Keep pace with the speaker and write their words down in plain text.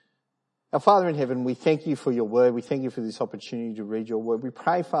Our Father in heaven, we thank you for your word. We thank you for this opportunity to read your word. We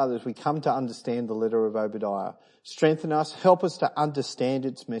pray, Father, as we come to understand the letter of Obadiah, strengthen us, help us to understand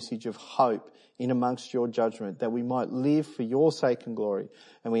its message of hope in amongst your judgment, that we might live for your sake and glory.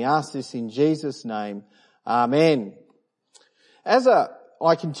 And we ask this in Jesus' name. Amen. As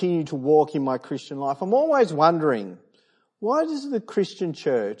I continue to walk in my Christian life, I'm always wondering, why does the Christian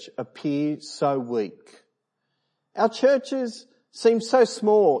church appear so weak? Our churches seem so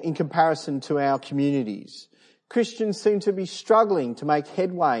small in comparison to our communities. Christians seem to be struggling to make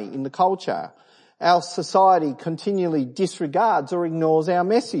headway in the culture. Our society continually disregards or ignores our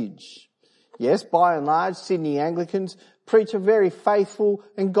message. Yes, by and large, Sydney Anglicans preach a very faithful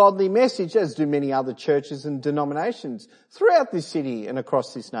and godly message, as do many other churches and denominations throughout this city and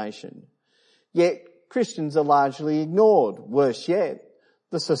across this nation. Yet Christians are largely ignored. Worse yet,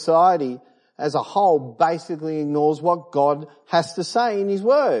 the society as a whole basically ignores what God has to say in His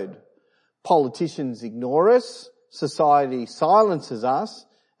Word. Politicians ignore us, society silences us,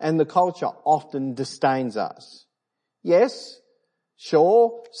 and the culture often disdains us. Yes,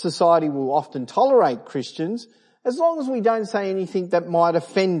 sure, society will often tolerate Christians as long as we don't say anything that might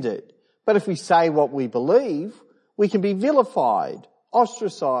offend it. But if we say what we believe, we can be vilified,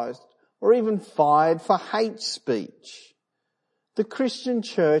 ostracised, or even fired for hate speech. The Christian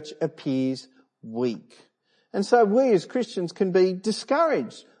church appears weak. And so we as Christians can be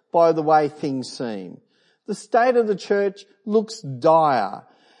discouraged by the way things seem. The state of the church looks dire.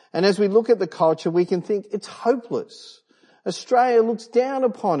 And as we look at the culture, we can think it's hopeless. Australia looks down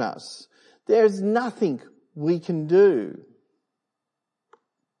upon us. There's nothing we can do.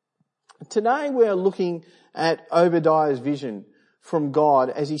 Today we are looking at Obadiah's vision from God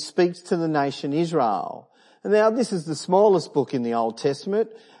as he speaks to the nation Israel. And now this is the smallest book in the Old Testament,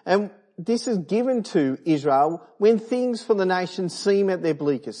 and this is given to Israel when things for the nation seem at their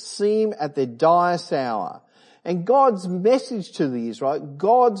bleakest, seem at their direst hour. And God's message to the Israel,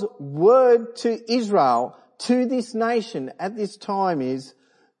 God's word to Israel, to this nation at this time is,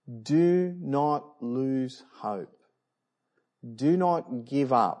 do not lose hope. Do not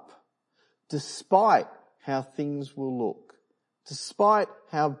give up. Despite how things will look, despite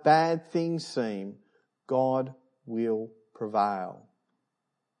how bad things seem, God will prevail.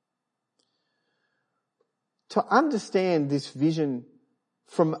 To understand this vision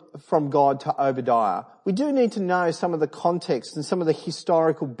from God to Obadiah, we do need to know some of the context and some of the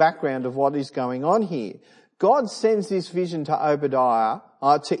historical background of what is going on here. God sends this vision to Obadiah,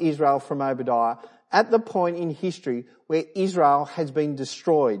 to Israel from Obadiah, at the point in history where Israel has been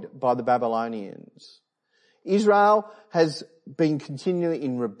destroyed by the Babylonians. Israel has been continually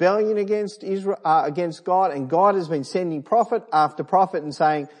in rebellion against God, and God has been sending prophet after prophet and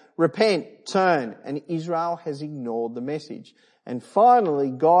saying, repent, turn, and Israel has ignored the message. And finally,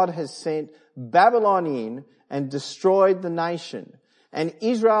 God has sent Babylon in and destroyed the nation. And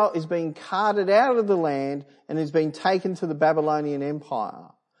Israel is being carted out of the land and is being taken to the Babylonian Empire.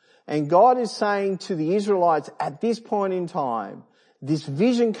 And God is saying to the Israelites at this point in time, this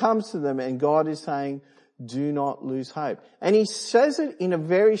vision comes to them, and God is saying, do not lose hope. And He says it in a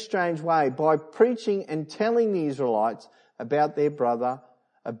very strange way by preaching and telling the Israelites about their brother,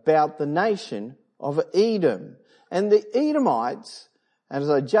 about the nation of Edom. And the Edomites, as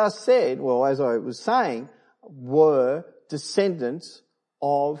I just said, well, as I was saying, were descendants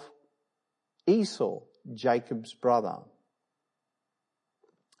of Esau, Jacob's brother.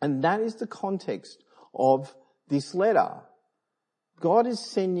 And that is the context of this letter. God is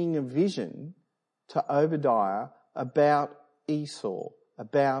sending a vision to Obadiah about Esau,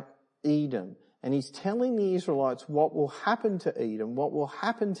 about Edom. And He's telling the Israelites what will happen to Edom, what will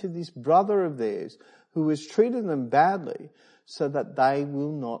happen to this brother of theirs who has treated them badly, so that they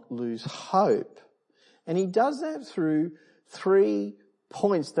will not lose hope. And He does that through 3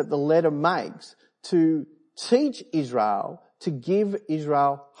 points that the letter makes to teach Israel, to give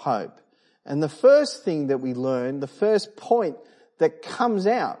Israel hope. And the first thing that we learn, the first point that comes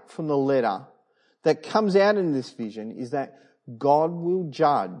out from the letter, that comes out in this vision, is that God will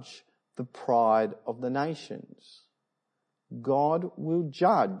judge the pride of the nations. God will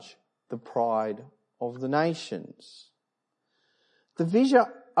judge the pride of the nations. The vision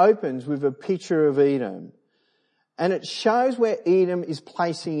opens with a picture of Edom, and it shows where Edom is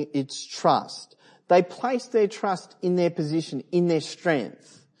placing its trust. They place their trust in their position, in their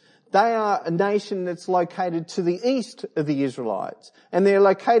strength. They are a nation that's located to the east of the Israelites, and they're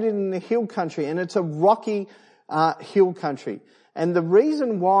located in the hill country, and it's a rocky hill country. And the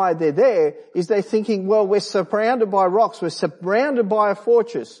reason why they're there is they're thinking, well, we're surrounded by rocks, we're surrounded by a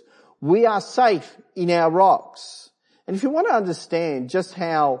fortress, we are safe in our rocks. And if you want to understand just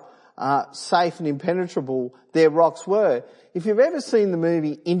how safe and impenetrable their rocks were. If you've ever seen the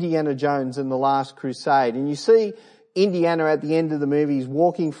movie Indiana Jones and the Last Crusade, and you see Indiana at the end of the movie, he's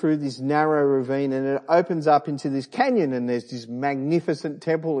walking through this narrow ravine and it opens up into this canyon and there's this magnificent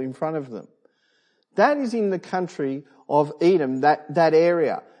temple in front of them. That is in the country of Edom, that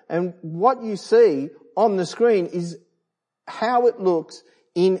area. And what you see on the screen is how it looks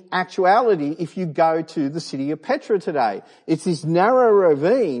in actuality if you go to the city of Petra today. It's this narrow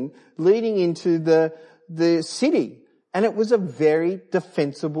ravine leading into the city. And it was a very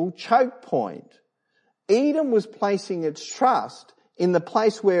defensible choke point. Edom was placing its trust in the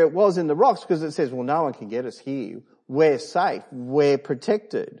place where it was in the rocks because it says, well, no one can get us here. We're safe. We're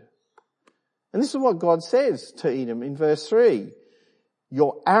protected. And this is what God says to Edom in verse 3.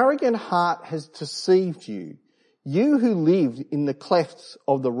 Your arrogant heart has deceived you. You who lived in the clefts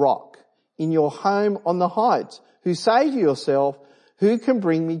of the rock, in your home on the heights, who say to yourself, who can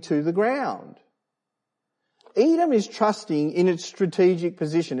bring me to the ground? Edom is trusting in its strategic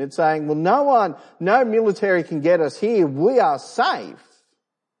position. It's saying, well, no military can get us here. We are safe.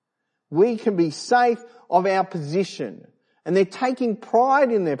 We can be safe of our position. And they're taking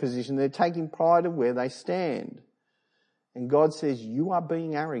pride in their position. They're taking pride of where they stand. And God says, you are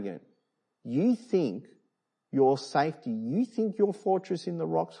being arrogant. You think your safety, you think your fortress in the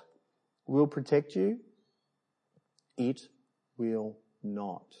rocks will protect you? It will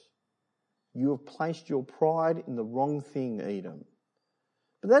not. You have placed your pride in the wrong thing, Edom.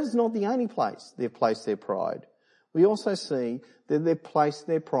 But that is not the only place they've placed their pride. We also see that they've placed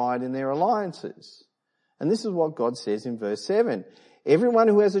their pride in their alliances. And this is what God says in verse 7. Everyone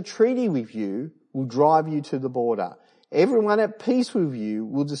who has a treaty with you will drive you to the border. Everyone at peace with you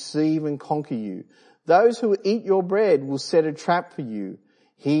will deceive and conquer you. Those who eat your bread will set a trap for you.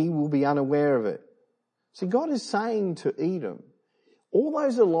 He will be unaware of it. See, God is saying to Edom, all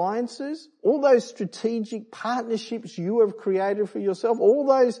those alliances, all those strategic partnerships you have created for yourself, all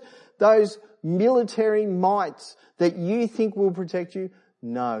those military mights that you think will protect you,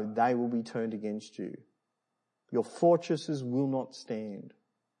 no, they will be turned against you. Your fortresses will not stand.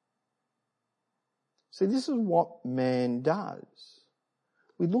 See, this is what man does.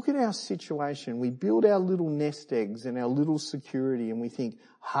 We look at our situation, we build our little nest eggs and our little security and we think,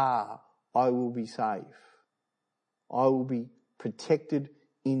 I will be safe. I will be protected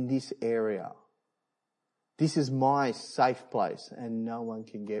in this area. This is my safe place and no one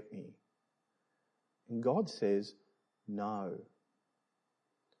can get me. And God says, no.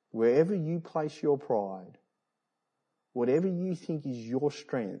 Wherever you place your pride, whatever you think is your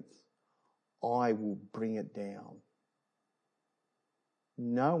strength, I will bring it down.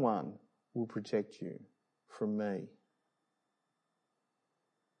 No one will protect you from me.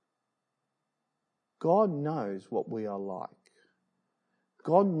 God knows what we are like.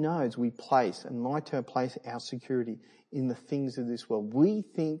 God knows we place and like to place our security in the things of this world. We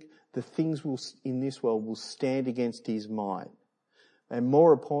think the things in this world will stand against his might. And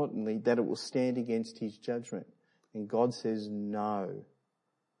more importantly, that it will stand against his judgment. And God says no.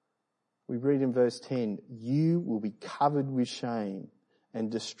 We read in verse 10, you will be covered with shame and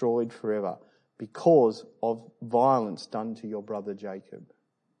destroyed forever because of violence done to your brother Jacob.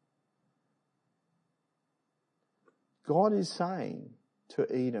 God is saying to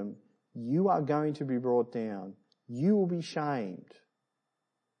Edom, you are going to be brought down. You will be shamed.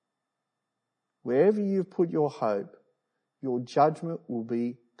 Wherever you've put your hope, your judgment will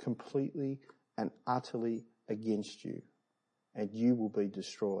be completely and utterly against you, and you will be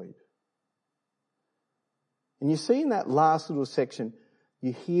destroyed. And you see in that last little section,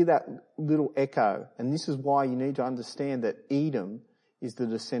 you hear that little echo, and this is why you need to understand that Edom is the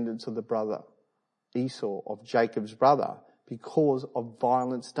descendants of the brother Esau, of Jacob's brother, because of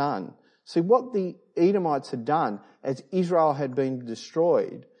violence done. See, what the Edomites had done as Israel had been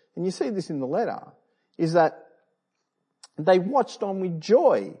destroyed, and you see this in the letter, is that they watched on with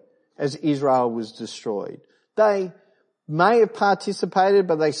joy as Israel was destroyed. They may have participated,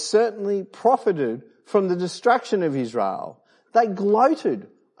 but they certainly profited from the destruction of Israel. They gloated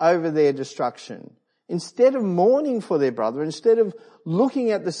over their destruction. Instead of mourning for their brother, instead of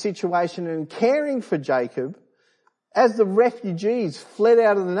looking at the situation and caring for Jacob, as the refugees fled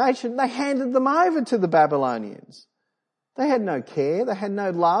out of the nation, they handed them over to the Babylonians. They had no care, they had no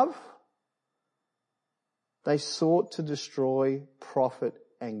love. They sought to destroy, profit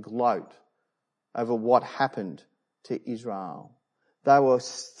and gloat over what happened to Israel. They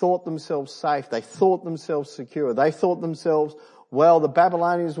thought themselves safe. They thought themselves secure. They thought themselves, well, the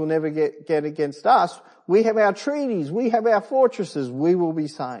Babylonians will never get against us. We have our treaties. We have our fortresses. We will be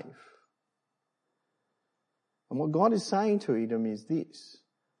safe. And what God is saying to Edom is this.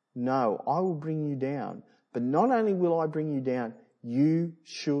 No, I will bring you down. But not only will I bring you down, you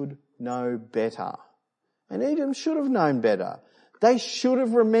should know better. And Edom should have known better. They should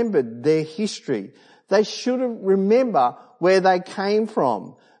have remembered their history. They should have remembered where they came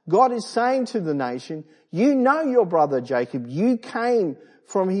from. God is saying to the nation, you know your brother Jacob. You came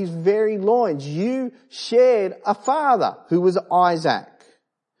from his very loins. You shared a father who was Isaac.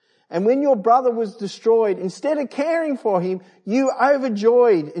 And when your brother was destroyed, instead of caring for him, you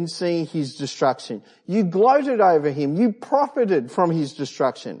overjoyed in seeing his destruction. You gloated over him. You profited from his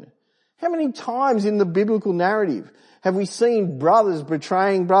destruction. How many times in the biblical narrative have we seen brothers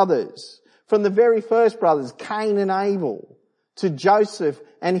betraying brothers? From the very first brothers, Cain and Abel, to Joseph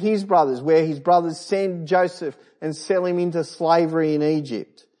and his brothers, where his brothers send Joseph and sell him into slavery in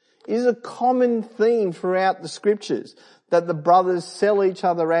Egypt. It is a common theme throughout the scriptures that the brothers sell each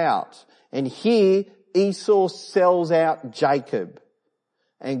other out. And here Esau sells out Jacob.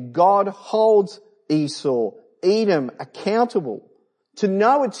 And God holds Esau, Edom, accountable to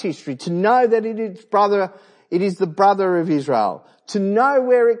know its history, to know that it is the brother of Israel, to know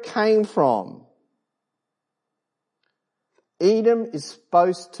where it came from. Edom is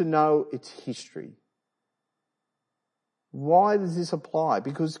supposed to know its history. Why does this apply?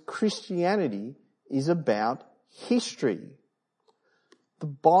 Because Christianity is about history. The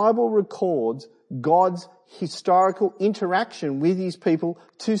Bible records God's historical interaction with his people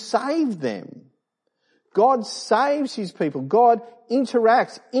to save them. God saves his people. God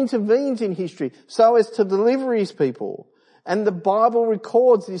intervenes in history so as to deliver his people. And the Bible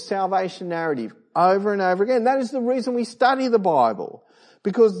records this salvation narrative over and over again. That is the reason we study the Bible,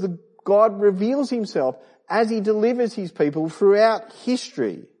 because God reveals himself as he delivers his people throughout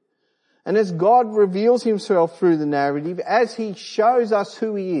history. And as God reveals himself through the narrative, as he shows us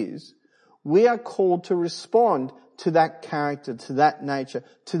who he is, we are called to respond to that character, to that nature,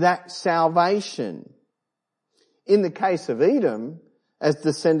 to that salvation. In the case of Edom, as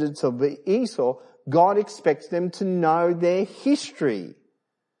descendants of Esau, God expects them to know their history.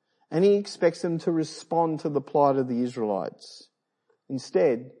 And he expects them to respond to the plight of the Israelites.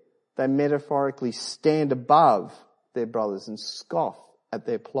 Instead, they metaphorically stand above their brothers and scoff at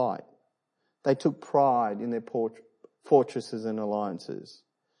their plight. They took pride in their fortresses and alliances.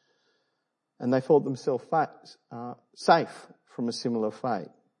 And they thought themselves safe from a similar fate.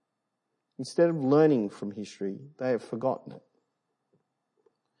 Instead of learning from history, they have forgotten it.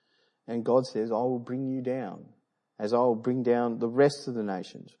 And God says, I will bring you down, as I will bring down the rest of the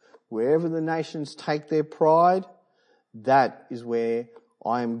nations. Wherever the nations take their pride, that is where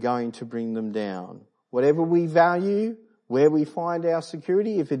I am going to bring them down. Whatever we value, where we find our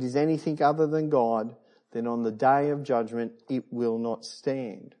security, if it is anything other than God, then on the day of judgment it will not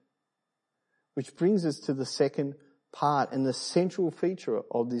stand. Which brings us to the second part and the central feature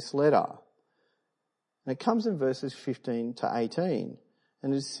of this letter. And it comes in verses 15 to 18.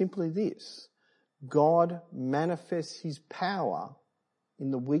 And it's simply this: God manifests his power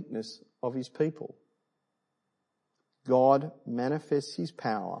in the weakness of his people. God manifests his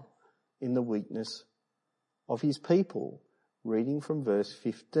power in the weakness of his people. Reading from verse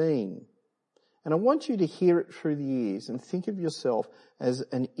 15. And I want you to hear it through the ears and think of yourself as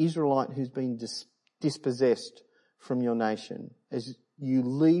an Israelite who's been dispossessed from your nation as you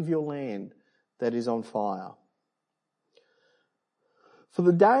leave your land that is on fire. For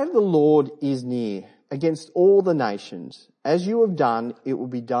the day of the Lord is near against all the nations. As you have done, it will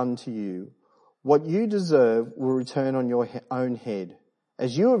be done to you. What you deserve will return on your own head.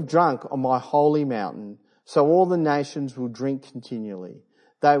 As you have drunk on my holy mountain, so all the nations will drink continually.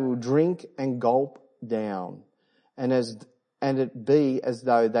 They will drink and gulp down, and it be as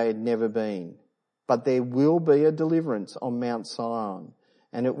though they had never been. But there will be a deliverance on Mount Zion,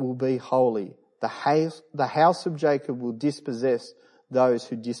 and it will be holy. The house of Jacob will dispossess those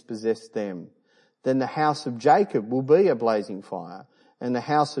who dispossess them. Then the house of Jacob will be a blazing fire, and the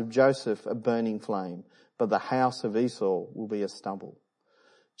house of Joseph a burning flame, but the house of Esau will be a stubble.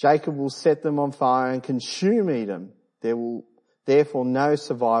 Jacob will set them on fire and consume Edom. Therefore no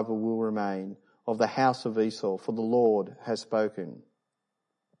survivor will remain of the house of Esau, for the Lord has spoken.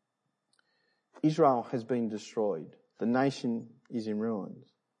 Israel has been destroyed. The nation is in ruins.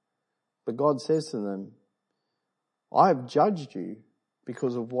 But God says to them, I have judged you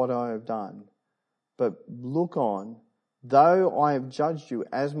because of what I have done. But look on, though I have judged you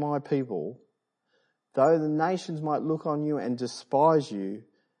as my people, though the nations might look on you and despise you,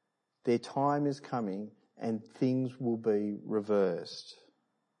 their time is coming and things will be reversed.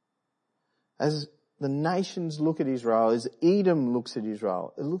 As the nations look at Israel, as Edom looks at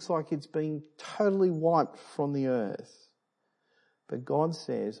Israel, it looks like it's been totally wiped from the earth. But God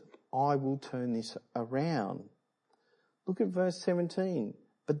says, I will turn this around. Look at verse 17.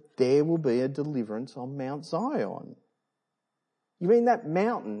 But there will be a deliverance on Mount Zion. You mean that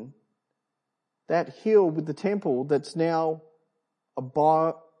mountain, that hill with the temple that's now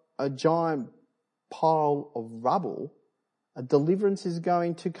a giant pile of rubble, a deliverance is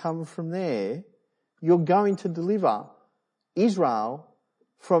going to come from there. You're going to deliver Israel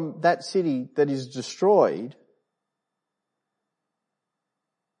from that city that is destroyed.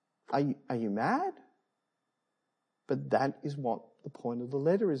 Are you mad? But that is what the point of the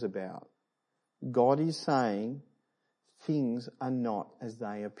letter is about. God is saying things are not as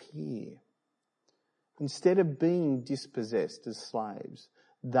they appear. Instead of being dispossessed as slaves,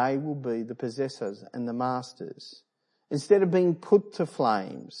 they will be the possessors and the masters. Instead of being put to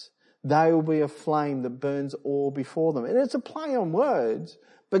flames, they will be a flame that burns all before them. And it's a play on words,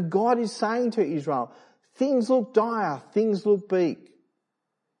 but God is saying to Israel, things look dire, things look bleak.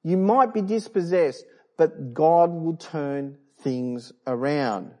 You might be dispossessed, but God will turn things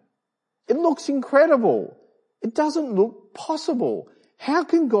around. It looks incredible. It doesn't look possible. How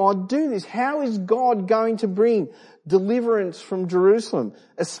can God do this? How is God going to bring deliverance from Jerusalem?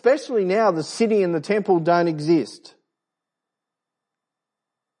 Especially now the city and the temple don't exist.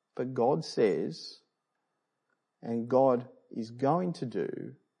 But God says, and God is going to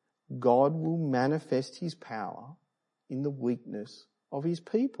do, God will manifest his power in the weakness of his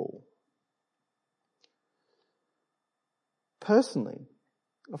people. Personally,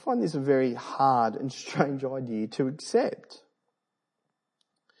 I find this a very hard and strange idea to accept.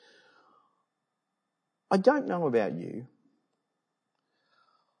 I don't know about you.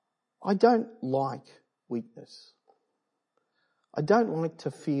 I don't like weakness. I don't like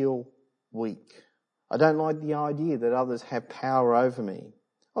to feel weak. I don't like the idea that others have power over me.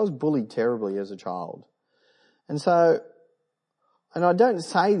 I was bullied terribly as a child. And I don't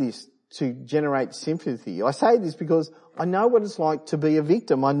say this to generate sympathy. I say this because I know what it's like to be a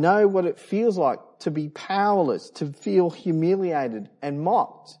victim. I know what it feels like to be powerless, to feel humiliated and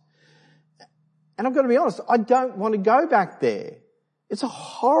mocked. And I've got to be honest, I don't want to go back there. It's a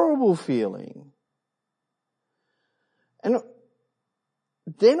horrible feeling. And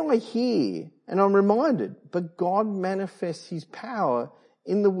then I hear and I'm reminded, but God manifests his power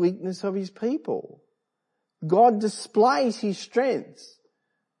in the weakness of his people. God displays his strength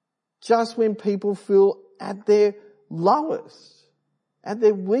just when people feel at their lowest, at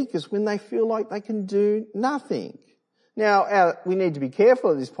their weakest, when they feel like they can do nothing. Now, we need to be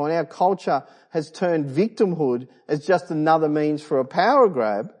careful at this point. Our culture has turned victimhood as just another means for a power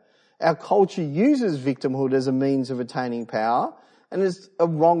grab. Our culture uses victimhood as a means of attaining power, and it's a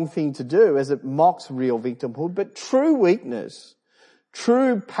wrong thing to do as it mocks real victimhood. But true weakness,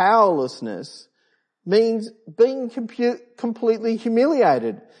 true powerlessness means being completely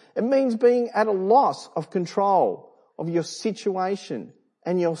humiliated. It means being at a loss of control of your situation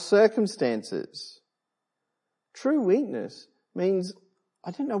and your circumstances. True weakness means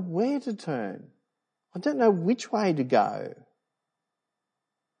I don't know where to turn. I don't know which way to go.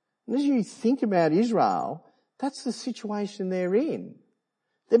 And as you think about Israel, that's the situation they're in.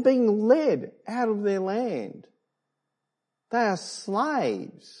 They're being led out of their land. They are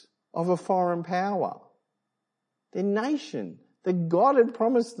slaves of a foreign power. Their nation that God had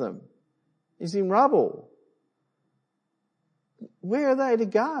promised them is in rubble. Where are they to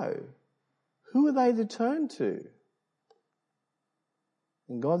go? Who are they to turn to?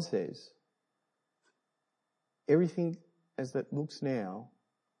 And God says, everything as that looks now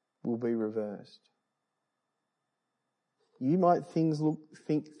will be reversed. You might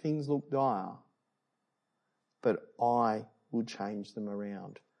think things look dire, but I will change them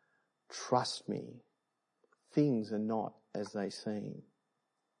around. Trust me, things are not as they seem.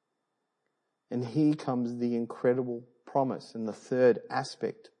 And here comes the incredible promise and the third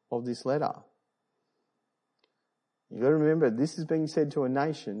aspect of this letter. You've got to remember, this is being said to a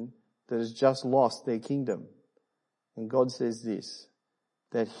nation that has just lost their kingdom. And God says this,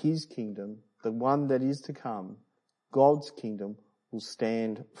 that his kingdom, the one that is to come, God's kingdom, will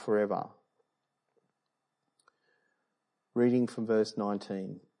stand forever. Reading from verse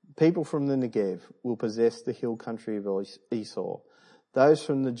 19. People from the Negev will possess the hill country of Esau. Those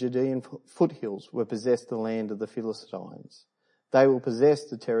from the Judean foothills will possess the land of the Philistines. They will possess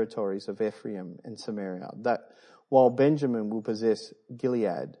the territories of Ephraim and Samaria, while Benjamin will possess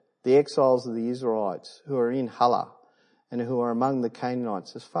Gilead. The exiles of the Israelites who are in Halah and who are among the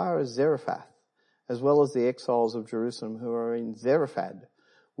Canaanites as far as Zarephath, as well as the exiles of Jerusalem who are in Zarephath,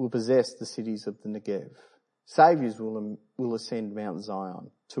 will possess the cities of the Negev. Saviours will ascend Mount Zion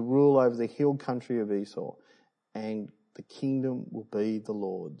to rule over the hill country of Esau, and the kingdom will be the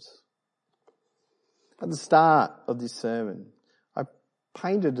Lord's. At the start of this sermon, I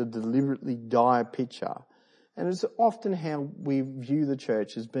painted a deliberately dire picture, and it's often how we view the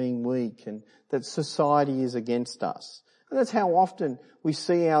church as being weak and that society is against us. And that's how often we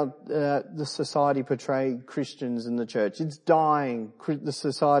see the society portray Christians in the church. It's dying. The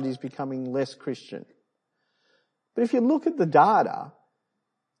society is becoming less Christian. But if you look at the data,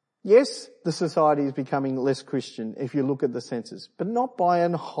 yes, the society is becoming less Christian if you look at the census, but not by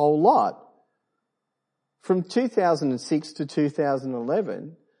a whole lot. From 2006 to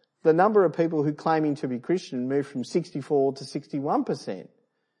 2011, the number of people who claiming to be Christian moved from 64 to 61%.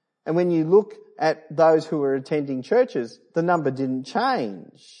 And when you look at those who were attending churches, the number didn't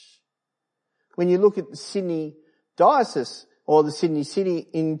change. When you look at the Sydney Diocese or the Sydney City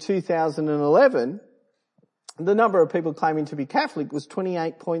in 2011, the number of people claiming to be Catholic was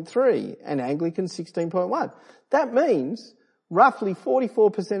 28.3 and Anglican 16.1. That means roughly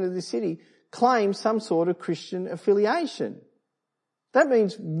 44% of the city claim some sort of Christian affiliation. That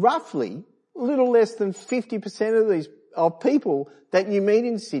means roughly a little less than 50% of people that you meet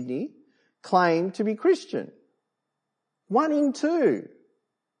in Sydney claim to be Christian. 1 in 2.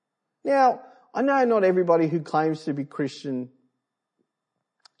 Now, I know not everybody who claims to be Christian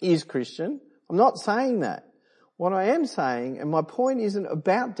is Christian. I'm not saying that. What I am saying, and my point isn't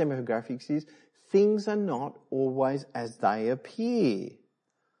about demographics, is things are not always as they appear.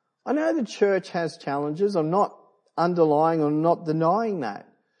 I know the church has challenges. I'm not underlying or not denying that.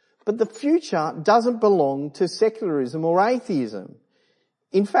 But the future doesn't belong to secularism or atheism.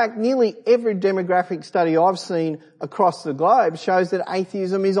 In fact, nearly every demographic study I've seen across the globe shows that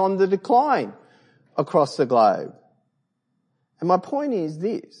atheism is on the decline across the globe. And my point is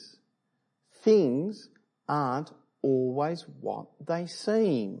this: things aren't always what they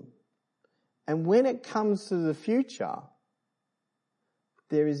seem. And when it comes to the future,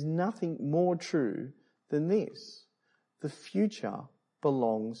 there is nothing more true than this: the future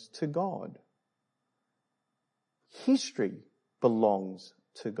belongs to God. History belongs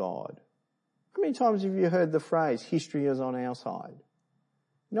to God. How many times have you heard the phrase, history is on our side?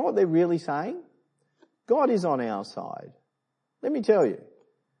 You know what they're really saying? God is on our side. Let me tell you,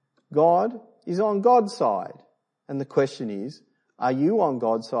 God is on God's side. And the question is, are you on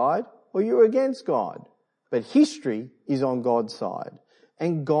God's side or are you against God? But history is on God's side.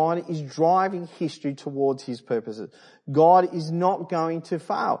 And God is driving history towards his purposes. God is not going to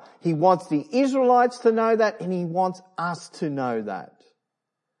fail. He wants the Israelites to know that, and he wants us to know that.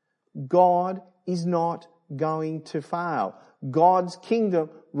 God is not going to fail. God's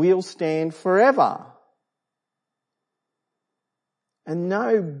kingdom will stand forever. And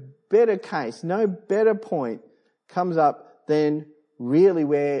no better case, no better point comes up than really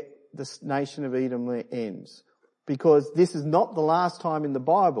where the nation of Edom ends. Because this is not the last time in the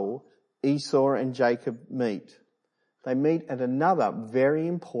Bible Esau and Jacob meet. They meet at another very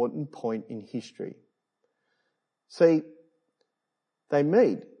important point in history. See, they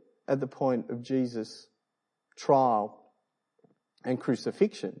meet at the point of Jesus' trial and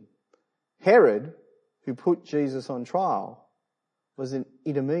crucifixion. Herod, who put Jesus on trial, was an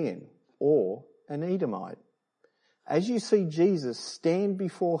Idumean or an Edomite. As you see Jesus stand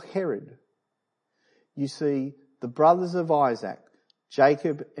before Herod, you see the brothers of Isaac,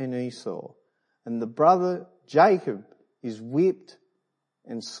 Jacob and Esau. And the brother Jacob is whipped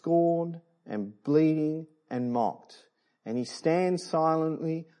and scorned and bleeding and mocked. And he stands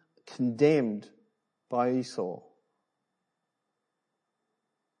silently condemned by Esau.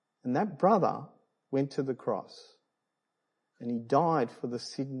 And that brother went to the cross and he died for the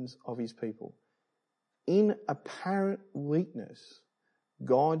sins of his people. In apparent weakness,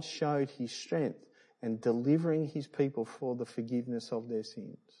 God showed his strength and delivering his people for the forgiveness of their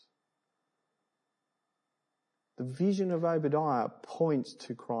sins. The vision of Obadiah points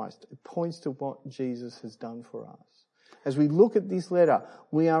to Christ. It points to what Jesus has done for us. As we look at this letter,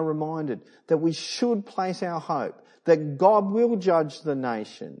 we are reminded that we should place our hope that God will judge the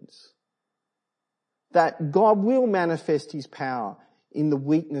nations, that God will manifest his power in the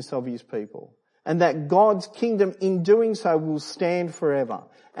weakness of his people, and that God's kingdom in doing so will stand forever.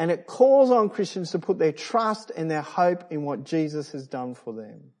 And it calls on Christians to put their trust and their hope in what Jesus has done for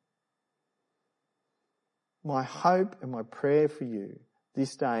them. My hope and my prayer for you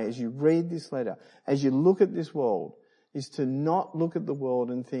this day, as you read this letter, as you look at this world, is to not look at the world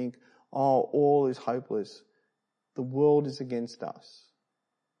and think, oh, all is hopeless. The world is against us.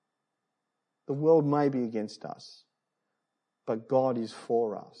 The world may be against us, but God is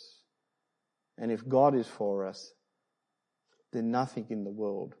for us. And if God is for us, then nothing in the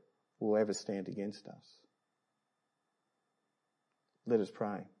world will ever stand against us. Let us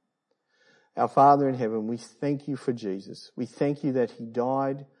pray. Our Father in heaven, we thank you for Jesus. We thank you that he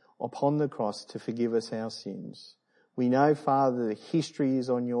died upon the cross to forgive us our sins. We know, Father, that history is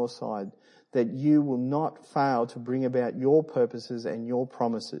on your side, that you will not fail to bring about your purposes and your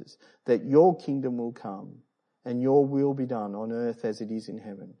promises, that your kingdom will come and your will be done on earth as it is in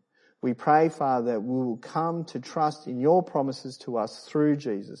heaven. We pray, Father, that we will come to trust in your promises to us through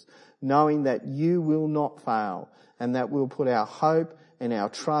Jesus, knowing that you will not fail and that we'll put our hope and our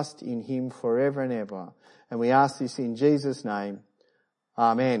trust in him forever and ever. And we ask this in Jesus' name.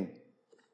 Amen.